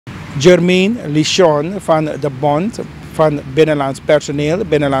Ligeon van de Bond van Binnenlands Personeel,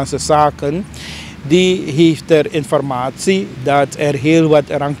 Binnenlandse Zaken, die heeft er informatie dat er heel wat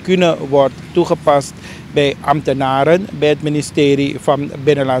rancune wordt toegepast bij ambtenaren bij het ministerie van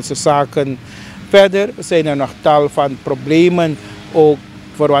Binnenlandse Zaken. Verder zijn er nog tal van problemen, ook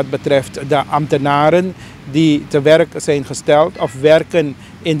voor wat betreft de ambtenaren die te werk zijn gesteld of werken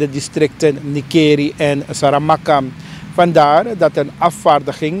in de districten Nikeri en Saramaka. Vandaar dat een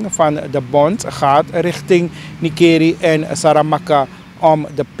afvaardiging van de bond gaat richting Nikeri en Saramaka om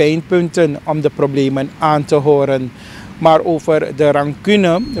de pijnpunten, om de problemen aan te horen. Maar over de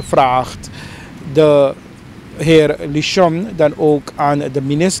rancune vraagt de heer Ligeon dan ook aan de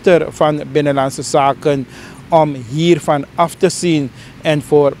minister van Binnenlandse Zaken om hiervan af te zien en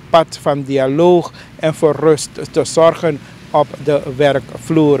voor pad van dialoog en voor rust te zorgen op de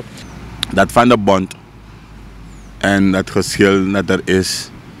werkvloer. Dat van de bond en het geschil dat er is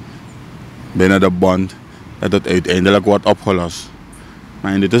binnen de bond, dat het uiteindelijk wordt opgelost.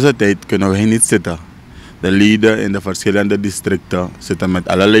 Maar in de tussentijd kunnen wij niet zitten. De leden in de verschillende districten zitten met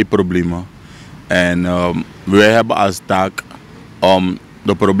allerlei problemen. En wij hebben als taak om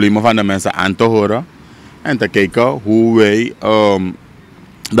de problemen van de mensen aan te horen en te kijken hoe wij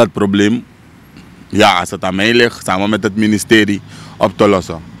dat probleem, ja, als het aan mij ligt, samen met het ministerie op te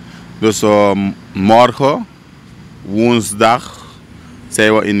lossen. Dus morgen, woensdag,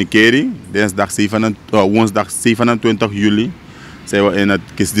 zijn we in Nikeri, woensdag 27 juli, zijn we in het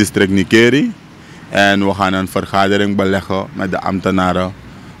kiesdistrict Nikeri. En we gaan een vergadering beleggen met de ambtenaren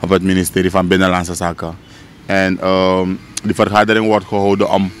op het ministerie van Binnenlandse Zaken. En die vergadering wordt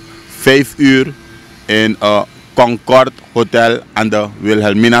gehouden om 5 uur in Concord Hotel aan de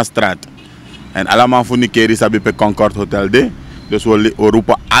Wilhelminastraat. En allemaal voor Nikeri sabi bij Concord Hotel de. Dus we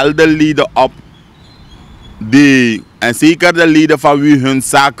roepen al de leden op en zeker de leden van wie hun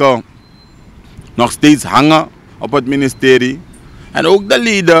zaken nog steeds hangen op het ministerie. En ook de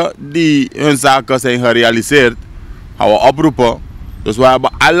leden die hun zaken zijn gerealiseerd, gaan we oproepen. Dus we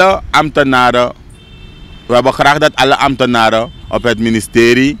hebben alle ambtenaren, we hebben graag dat alle ambtenaren op het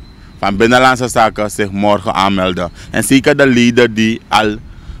ministerie van Binnenlandse Zaken zich morgen aanmelden. En zeker de leden die al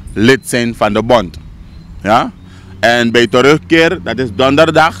lid zijn van de bond. Ja? En bij terugkeer, dat is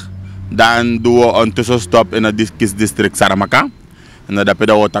donderdag, dan doen we een tussenstop in het kiesdistrict Saramaka. En dan heb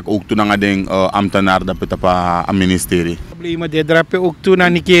je ook toen aan de ambtenaar dat op het ministerie. Problemen die heb je ook toen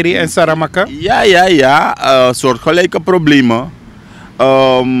aan Nikeri en Saramaka? Ja. Soortgelijke problemen.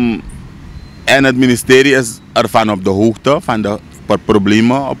 En het ministerie is ervan op de hoogte van de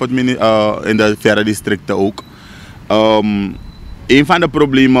problemen op het in de verre districten ook. Een van de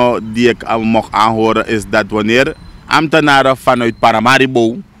problemen die ik mocht aanhoren is dat wanneer ambtenaren vanuit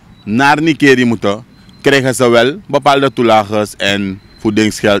Paramaribo naar Nikeri moeten, krijgen ze wel bepaalde toelages en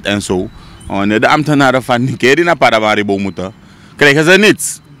voedingsgeld en zo. Wanneer de ambtenaren van Nikeri naar Paramaribo moeten, krijgen ze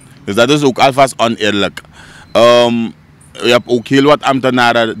niets. Dus dat is ook alvast oneerlijk. Je hebt ook heel wat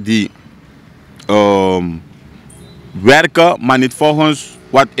ambtenaren die werken, maar niet volgens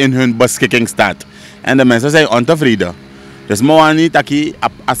wat in hun beschikking staat. En de mensen zijn ontevreden. Dus we niet dat je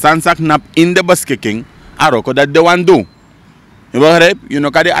asansak nap in de beschikking, aroko dat de wan doen. Je begrijpt? Je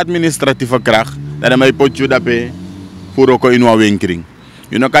kan de administratieve kracht, dat je potje dat bij voor ook in een winkering.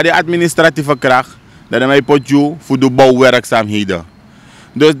 Je kan de administratieve kracht, dat je potje voor de bouwwerkzaamheden.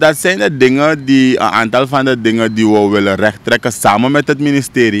 Dus dat zijn de dingen die, een aantal van de dingen die we willen rechttrekken samen met het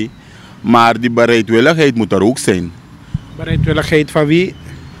ministerie. Maar die bereidwilligheid moet er ook zijn. Bereidwilligheid van wie?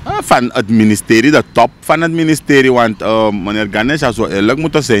 Van het ministerie, de top van het ministerie. Want meneer Ganesh, als we eerlijk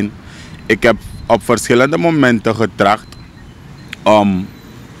moeten zijn, ik heb op verschillende momenten getracht om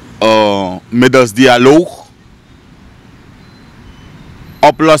middels dialoog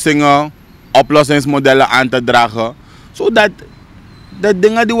oplossingsmodellen aan te dragen. Zodat de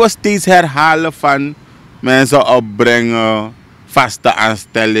dingen die we steeds herhalen van mensen opbrengen, vaste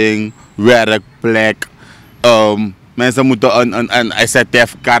aanstelling, werkplek, mensen moeten een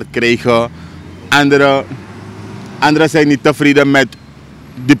SZF-kaart krijgen. Anderen zijn niet tevreden met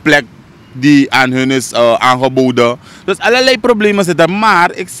die plek die aan hun is aangeboden. Dus allerlei problemen zitten.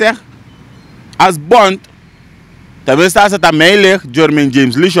 Maar ik zeg, als bond, tenminste als het aan mij ligt,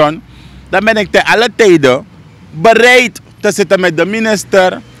 Ligeon, dan ben ik te alle tijden bereid te zitten met de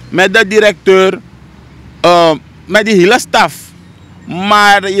minister, met de directeur, met die hele staf.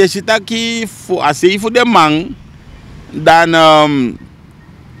 Maar je zit hier als je voor de man, dan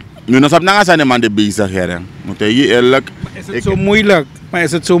nu nog op na zijn man de bezig. Moet je eerlijk. Is het zo moeilijk? Maar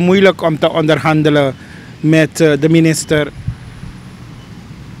is het zo moeilijk om te onderhandelen met de minister?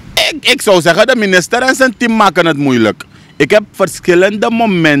 Ik zou zeggen, de minister en zijn team maken het moeilijk. Ik heb verschillende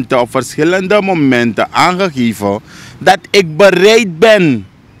momenten aangegeven dat ik bereid ben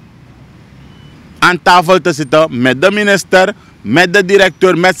aan tafel te zitten met de minister, met de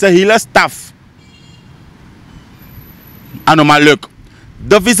directeur, met zijn hele staf. Maar leuk.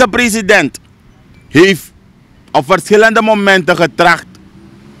 De vicepresident heeft op verschillende momenten getracht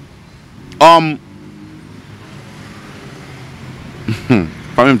om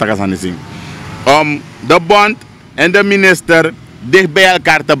om de bond en de minister dicht bij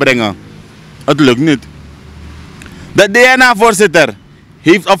elkaar te brengen. Het lukt niet. De DNA-voorzitter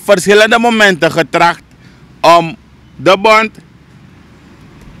heeft op verschillende momenten getracht om de bond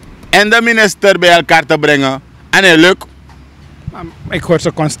en de minister bij elkaar te brengen. En het lukt. Ik hoor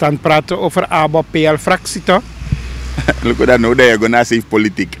ze constant praten over ABO-PL-fractie, toch? Look at that now, they are gonna save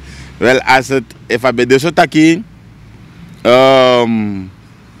politiek. Wel, als het even bij deze taki,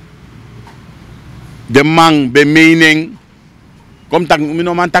 de man bij mening, komt tak,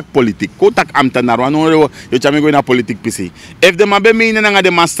 man tak politiek, ko tak ambtenaar, want je chami go na politiek pisi. If de man bij mening nga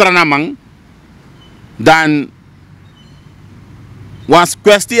de man strana man, dan was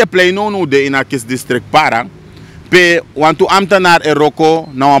kwestie play no de in a kis district para, pe want to ambtenaar en roko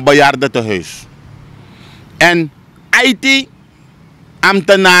na een bejaarde te huis. En IT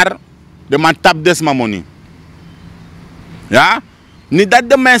ambtenaar de man tap des money. Ja? Niet dat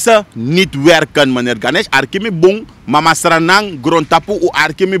de mensen niet werken, meneer Ganesh. Arkimi bong, mama sranang, grondtapu u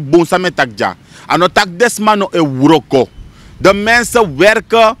arkimi bong sa metakja. Ano tak des mano e wuroko. De mensen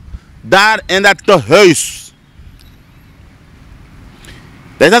werken daar in dat tehuis.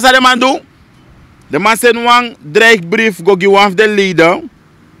 Dat is wat de man doet. De man zet een dreigbrief go give de leader. You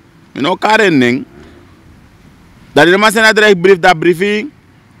know, karening. Dat de man zet een dreigbrief, dat briefie.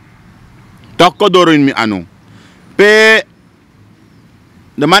 Toch kodoro in mi anu. Pe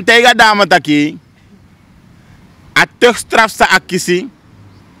de man tegen dame taki. A terugstraf sa akisi.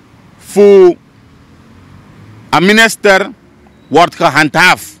 Voor een minister wordt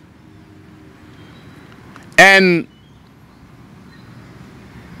gehandhaafd. En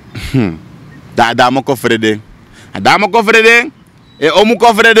da dame ko vrede. Dame ko vrede. En omu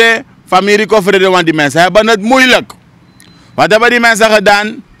ko vrede. Familie ko vrede. Want die mensen hebben het moeilijk. Wat hebben die mensen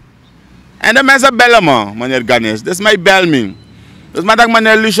gedaan? En de mensen bellen me, meneer Ganesh. Dat is mijn belming. Dus maar dat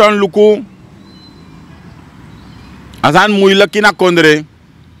meneer Ligeon luku. Als het moeilijk in a kondre.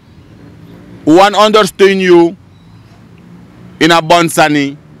 We ondersteun you. In a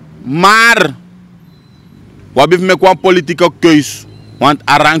bonsani. Maar. Wat heeft me kwam politieke keus. Want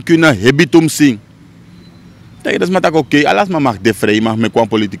a Rancune hebitum sing. Dat is maar oké. Alles maar mag de vrij. Mag me kwam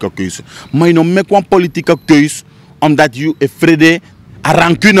politieke keus. Maar je me kwam politieke keus. Omdat je vrede a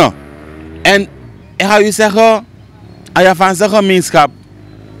Rancune. En ik ga je zeggen, als je van zijn gemeenschap,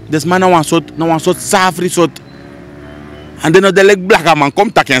 dus maar nou een soort safri soort. En dan de lek blaga man,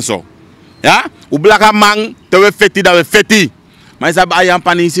 komt tak en zo. Ja? U blaga man, te we feti, dat we feti. Maar je zegt, je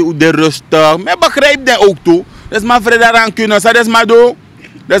panisi u de rustig. Maar begrijp dat ook toe. Dus maar vrede Rancune, dat is maar doen.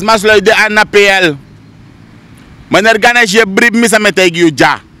 Dat is maar sluiten aan de PL. Meneer Ganesh, je brief me met je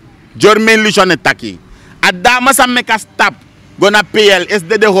ja. Jormin Ligeon het taki. Adama sa meka stap. Gona PL is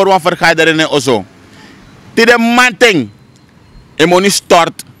de horwa vergadering en ozo. Tide manting. E moni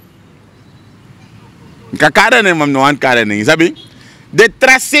stort. Kakaren mam no an karen, sabi? De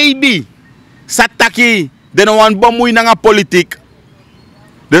trasebi sataki de no wan bomuy na nga politiek.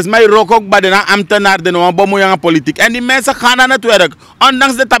 Dus mij rok ook bij de ambtenaar de no wan bomuy na politiek. En die mensen gaan aan het werk.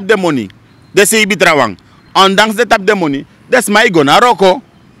 Ondanks de tap de money. De sebi trawang. Ondanks de tap de money. Dus mij gona roko.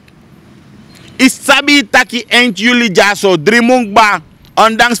 Isabi taki eind Juli jaso 3 mungba.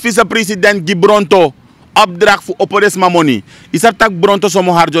 Ondanks vice-president Gibronto. Opdracht voor opodesma money. Is er tak bronto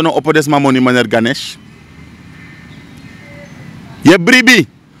somo harjo no opodesma money, meneer Ganesh? Je bribi.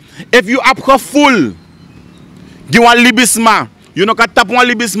 If you have gevoel. Die wan libisma. You no ka tap wan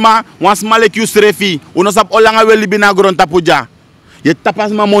libisma. Wan smalek you srefi. Uno sap olanga we libi na gron tapuja. Je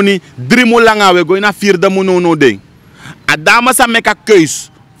tapas ma money. 3 mulanga we. Go ina 4 de muno no de. Adama sa meka keus.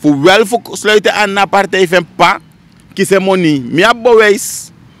 Voor wel voor sluiten aan na partij van pa. Kies money. Mia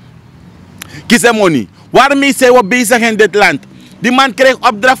boweis. Kies money. Waarmee zijn we bezig in dit land? Die man kreeg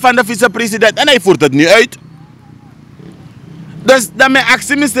opdracht van de vicepresident en hij voert het niet uit. Dus dan mijn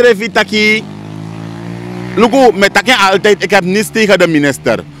actie minister heeft taki. Lugu, met taki altijd, ik heb niets tegen de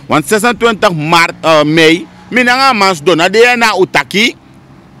minister. Want 26 mei, minanga mans dona de na utaki.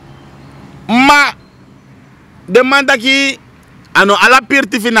 Maar de man taki ano ala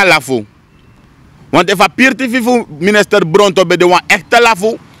pirtifi na lafu. Want if a pirtifi fu minister Bronto be de wan echte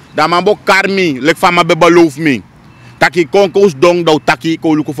lafu, dan man bo karmi, lek fama be beloof me. Taki konkous dong dau taki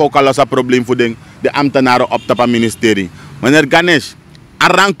ko luku fo kala sa probleem voor de ambtenaren op het ministerie. Meneer Ganesh, a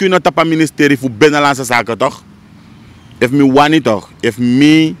Rancune tapa ministerie voor Binnenlandse Zaken toch? If me wani toch? If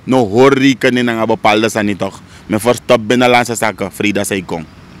me no hoor kunnen naar bepaalde zaken toch? Me verstop Binnenlandse Zaken, Frida zei kom.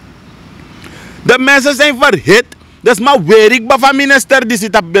 De mensen zijn verhit, dus maar weet ik van minister die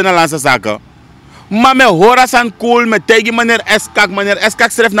zit op Binnenlandse Zaken. Maar me horen zijn cool, me tegen meneer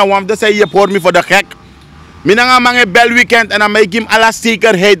Eskak schrijft naar wam, dus hij je hoort me voor de gek. Mina nga mange bel weekend en dan make hem alle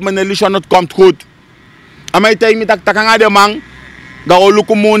zekerheid, meneer Ligeon, het komt goed. En mij tegen me dat nga de man, dat we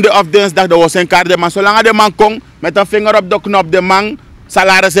lukken moonde of dinsdag, dat we zijn kaart de man. Zolang de man komt, met een vinger op de knop, de man,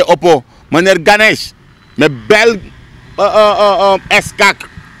 salaris is op. Meneer Ganesh, me bel Eskak,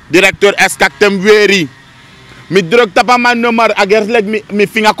 directeur Eskak Temweri. Me druk tapa mijn nummer, agerslijk me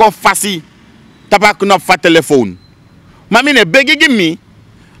vinger kon fassie. Tapa knop van telefoon. Maar meneer, beg me,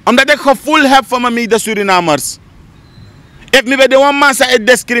 omdat ik gevoel heb van de Surinamers. If me bij de one man zei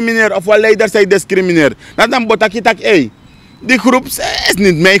discrimineer of een leider zei discrimineer, dan botak je tak, hey, die groep is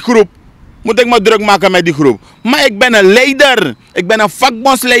niet mijn groep. Moet ik me druk maken met die groep. Maar ik ben een leider. Ik ben een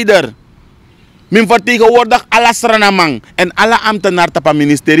vakbondsleider. Mijn vertegenwoordig alle Suriname en alle ambtenaren op het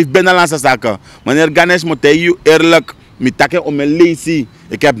ministerie Binnenlandse Zaken. Meneer Ganesh, moet je eerlijk met takken om een lazy.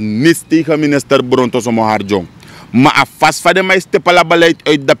 Ik heb niets tegen minister Bronto zo'n harjo. Maar als vast van de meeste beleid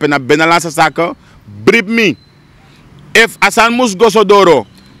uit de Binnenlandse Zaken, brief me. If asan moest go so doro,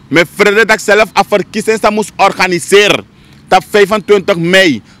 me vrede dat zelf een verkiezing moest organiseren. Op 25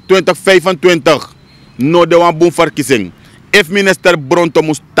 mei 2025. No de wan boom verkiezing. If minister Bronto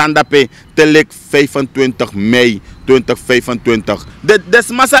moest standape telek 25 mei 2025. De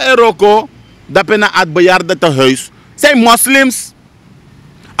desmassa eroko, dat pena het bejaarde tehuis, zijn moslims.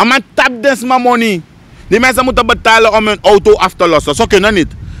 Aman tap desma money. Die mensen moeten betalen om hun auto af te lossen. Zo kunnen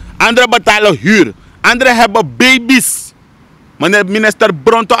niet. Anderen betalen huur. Anderen hebben baby's. Meneer minister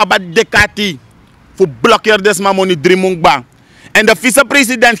Bronto abat dekati. Voor blokkeer desma money 3 mungba. En de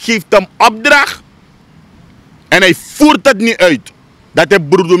vicepresident geeft hem opdracht. En hij voert het niet uit. Dat hij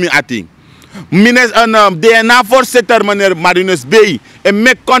broedumi ati. Een DNA-voorzitter, meneer Marinus B. En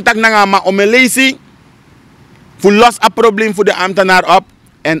met contact met om een lezen. Voor los een probleem voor de ambtenaar op.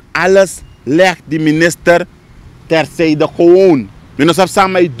 En alles legt die minister terzijde gewoon. Minister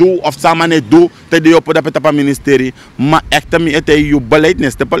samen doe of samen niet doe. Te die op het ministerie. Maar echt het je beleid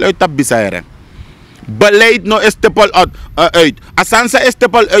niet stippel uit dat Biza. Beleid no is stippel uit. Asansa is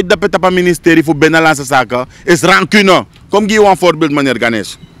stippel uit dat het ministerie voor Binnenlandse Zaken. Is Rancune. Kom geef een voorbeeld, meneer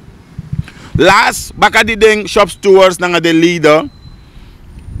Ganesh. Laatst, baka die ding shop stewards naar de leader.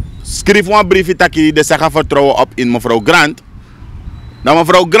 Schreef een briefje taki de zeggen vertrouwen op in mevrouw Grant. Dan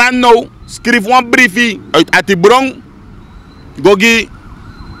mevrouw Grant nou schreef een briefje uit Atibron. Gogi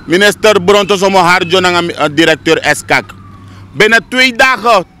minister Bronto somo harjo naar directeur Eskak. Binnen 2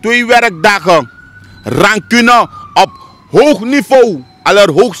 dagen, 2 werkdagen, Rancune op hoog niveau,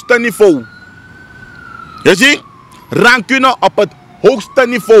 allerhoogste niveau. Je ziet? Rancune op het hoogste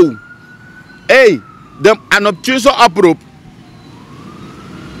niveau. Hey, de anoptische oproep.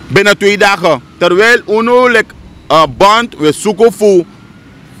 Binnen 2 dagen, terwijl uno band we zoeken voor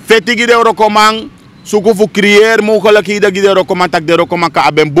 40 euro komang, zoeken voor creëer mogelijkheden die euro komang tak de euro komang ka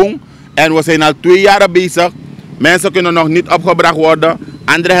abenboom. En we zijn al 2 jaar bezig. Mensen kunnen nog niet opgebracht worden.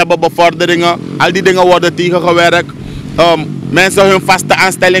 Anderen hebben bevorderingen. Al die dingen worden tegengewerkt. Mensen hun vaste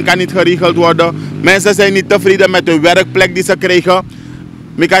aanstelling kan niet geregeld worden. Mensen zijn niet tevreden met hun werkplek die ze krijgen.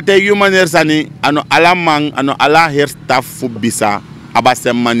 Ik kan tegen u meneer Sani, ano alle man, ano alle heerstaf voor Biza,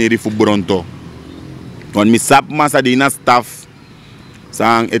 abasem manieri voor Bronto. Want mi sap masa di na staf,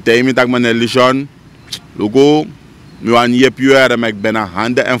 sang ete mi tak meneer Ligeon, lugo, mi wan yep juere, maar ik ben aan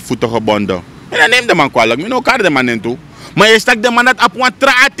handen en voeten gebonden. En dan neem de man kwalijk, mi no kar de man in toe. Maar je stak de man dat op een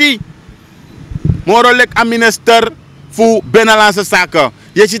traati. Morolek aan minister voor Binnenlandse Zaken.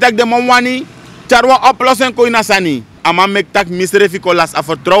 Je ziet dat de man wani, charwa oplossing ko inasani. Amang mektak misrefiko las a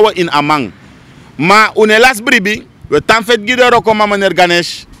vertrouwen in amang. Maar unelas bribi, we tanfet gidero koma meneer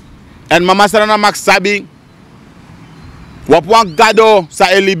Ganesh. En mama sarana mak sabi. Wapwan gado sa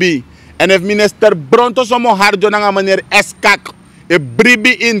elibi. En if minister Bronto somo harjo nga meneer Eskak. E bribi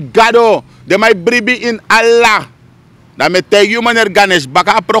in gado. De may bribi in Allah. Dan me tell you meneer Ganesh,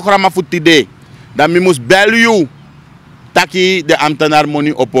 baka a programma voor today. Dan mi mus bel you. Taki de ambtenaar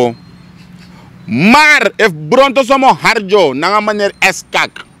money opo. Maar if Bronto somo harjo nanga meneer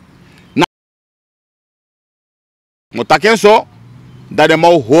Eskak. Motaken zo dat de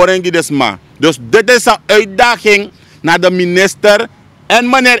mau horen desma. Dus dit is een uitdaging naar de minister en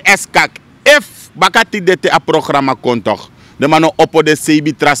meneer Eskak. If bakati dit een programma kon toch. De man oppo de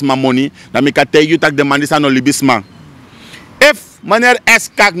CB trasma money. Dan mi kan tegen dat de man is aan libisma. If meneer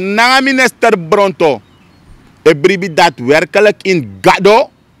Eskak nanga minister Bronto e bribi daadwerkelijk in gado.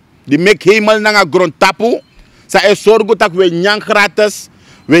 Die mek hemel na grond tapu. Sa e sorgo tak we nyang gratis,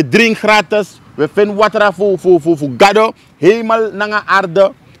 we drink gratis, we fen water fu gado, hemel na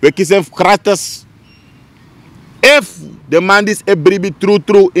aarde, we kiezen gratis. If the man is e bribi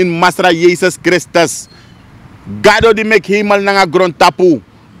true in Masra Jezus Christus, gado die mek hemel na grond tapu.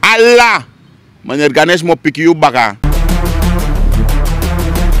 Allah, meneer Ganesh mo piki u baka.